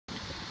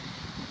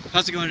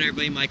How's it going,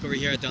 everybody? Mike over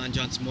here at Don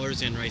Johnson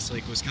Motors in Rice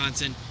Lake,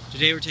 Wisconsin.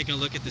 Today we're taking a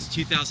look at this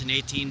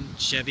 2018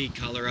 Chevy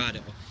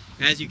Colorado.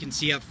 As you can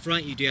see up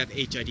front, you do have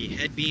HID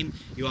head beam.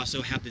 You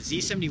also have the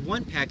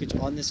Z71 package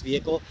on this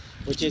vehicle,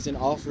 which is an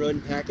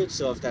off-road package.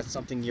 So if that's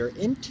something you're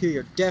into,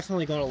 you're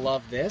definitely going to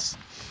love this.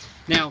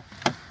 Now,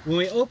 when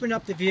we open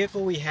up the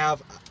vehicle, we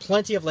have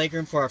plenty of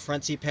legroom for our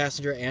front seat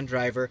passenger and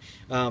driver.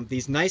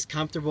 These nice,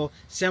 comfortable,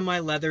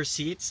 semi-leather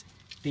seats.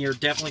 You're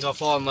definitely going to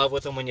fall in love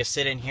with them when you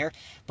sit in here.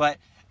 But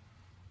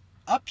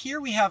up here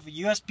we have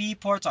USB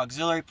ports,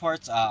 auxiliary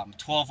ports,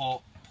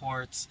 12-volt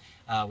ports.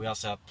 We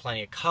also have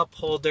plenty of cup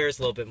holders,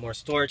 a little bit more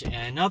storage, and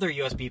another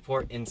USB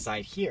port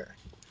inside here.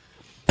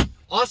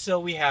 Also,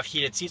 we have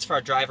heated seats for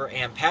our driver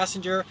and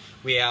passenger.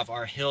 We have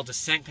our hill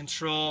descent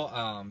control,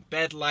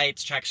 bed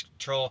lights, traction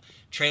control,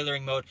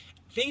 trailering mode.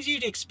 Things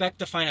you'd expect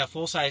to find a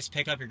full-size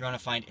pickup, you're going to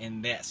find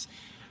in this.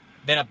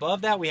 Then above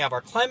that, we have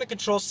our climate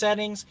control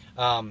settings,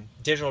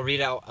 digital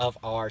readout of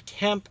our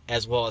temp,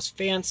 as well as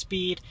fan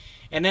speed.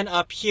 And then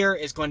up here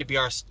is going to be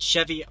our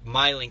Chevy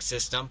miling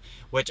system,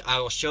 which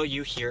I will show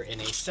you here in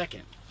a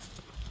second.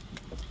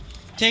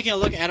 Taking a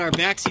look at our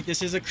back seat,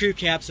 this is a crew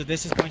cab, so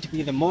this is going to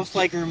be the most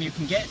legroom you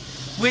can get,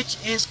 which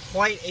is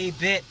quite a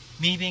bit.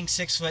 Me being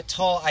 6 foot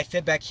tall, I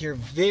fit back here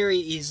very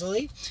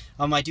easily.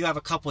 I do have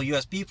a couple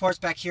USB ports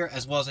back here,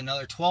 as well as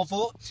another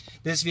 12-volt.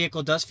 This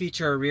vehicle does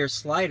feature a rear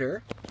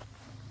slider.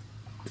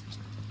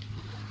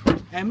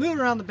 And moving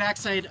around the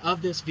backside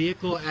of this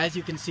vehicle, as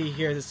you can see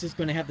here, this is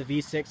going to have the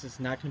V6. It's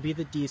not going to be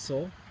the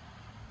diesel.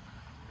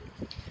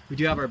 We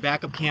do have our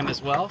backup cam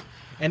as well.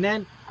 And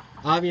then,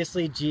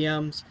 obviously,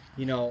 GM's,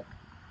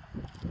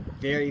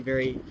 very,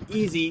 very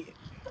easy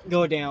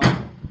go down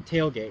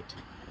tailgate.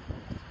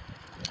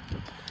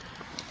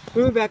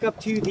 Moving back up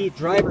to the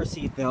driver's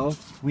seat, though,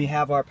 we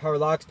have our power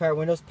locks, power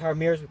windows, power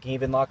mirrors. We can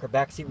even lock our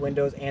back seat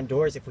windows and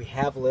doors if we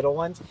have little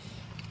ones.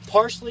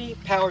 Partially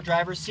power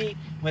driver's seat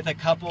with a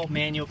couple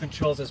manual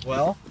controls as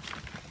well.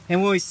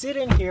 And when we sit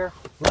in here,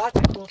 lots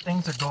of cool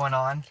things are going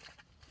on.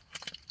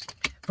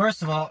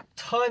 First of all,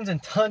 tons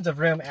and tons of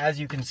room, as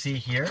you can see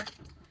here.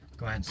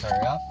 Go ahead and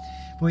start it up.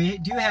 We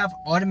do have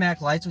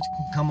automatic lights which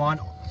can come on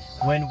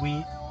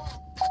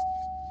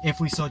if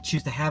we so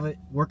choose to have it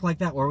work like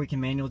that, or we can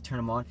manually turn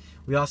them on.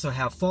 We also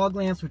have fog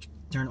lamps which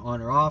turn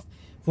on or off.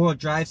 Four-wheel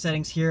drive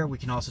settings here. We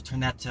can also turn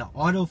that to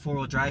auto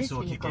four-wheel drive, so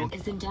it can go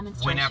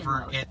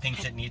whenever it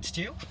thinks it needs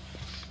to.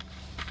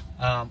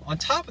 On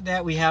top of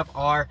that, we have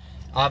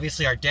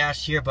obviously our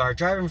dash here, but our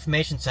driver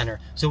information center.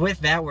 So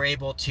with that, we're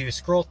able to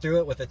scroll through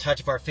it with a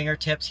touch of our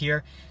fingertips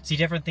here, see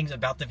different things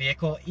about the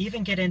vehicle,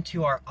 even get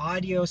into our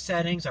audio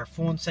settings, our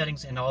phone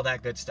settings, and all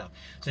that good stuff.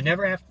 So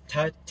never have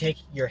to take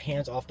your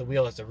hands off the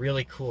wheel. It's a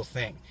really cool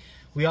thing.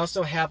 We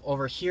also have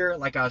over here,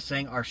 like I was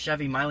saying, our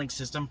Chevy miling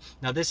system.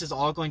 Now this is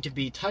all going to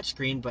be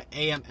touchscreen, but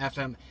AM,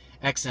 FM,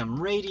 XM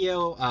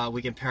radio.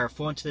 We can pair our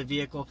phone to the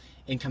vehicle,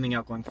 incoming,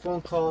 outgoing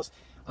phone calls.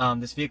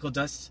 This vehicle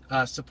does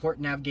support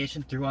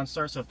navigation through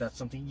OnStar, so if that's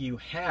something you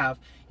have,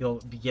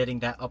 you'll be getting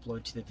that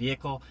upload to the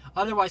vehicle.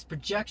 Otherwise,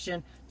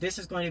 projection, this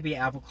is going to be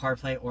Apple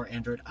CarPlay or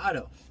Android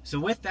Auto.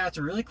 So with that, it's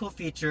a really cool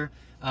feature.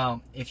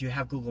 If you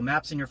have Google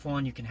Maps in your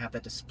phone, you can have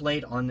that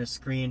displayed on the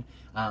screen.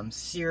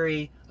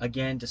 Siri,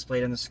 again,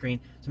 displayed on the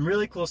screen. Some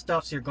really cool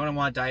stuff, so you're going to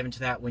want to dive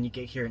into that when you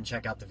get here and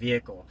check out the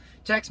vehicle.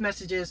 Text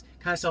messages,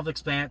 kind of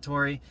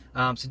self-explanatory.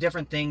 So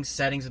different things,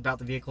 settings about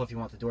the vehicle, if you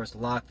want the doors to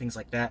lock, things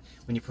like that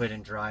when you put it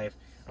in drive.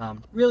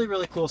 Really,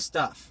 really cool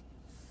stuff.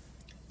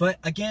 But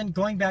again,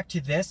 going back to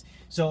this,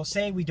 so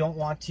say we don't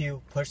want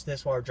to push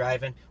this while we're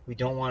driving, we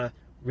don't want to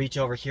reach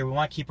over here, we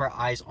want to keep our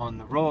eyes on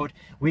the road,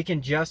 we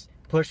can just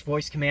push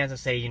voice commands and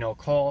say,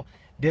 call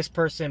this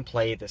person,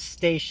 play the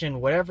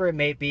station, whatever it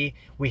may be.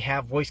 We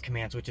have voice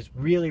commands, which is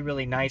really,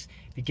 really nice.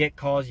 If you get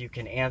calls, you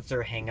can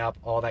answer, hang up,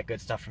 all that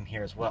good stuff from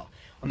here as well.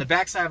 On the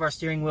back side of our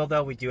steering wheel,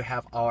 though, we do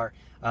have our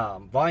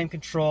volume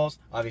controls,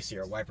 obviously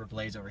our wiper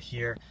blades over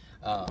here,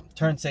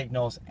 turn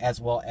signals,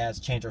 as well as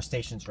change our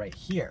stations right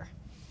here.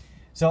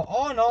 So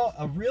all in all,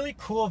 a really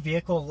cool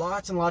vehicle,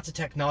 lots and lots of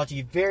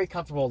technology, very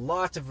comfortable,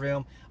 lots of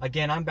room.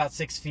 Again, I'm about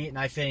 6 feet and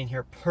I fit in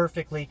here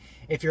perfectly.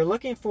 If you're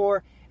looking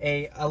for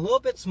a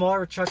little bit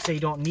smaller truck, so you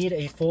don't need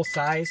a full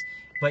size,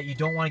 but you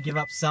don't want to give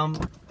up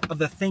some of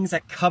the things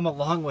that come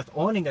along with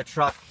owning a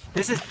truck,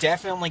 this is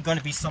definitely going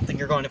to be something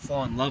you're going to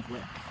fall in love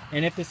with.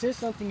 And if this is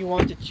something you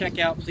want to check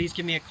out, please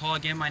give me a call.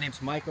 Again, my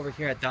name's Mike over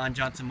here at Don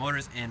Johnson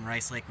Motors in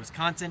Rice Lake,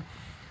 Wisconsin.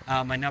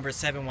 My number is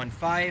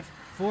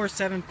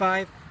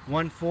 715-475-1417.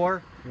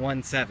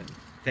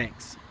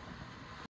 Thanks.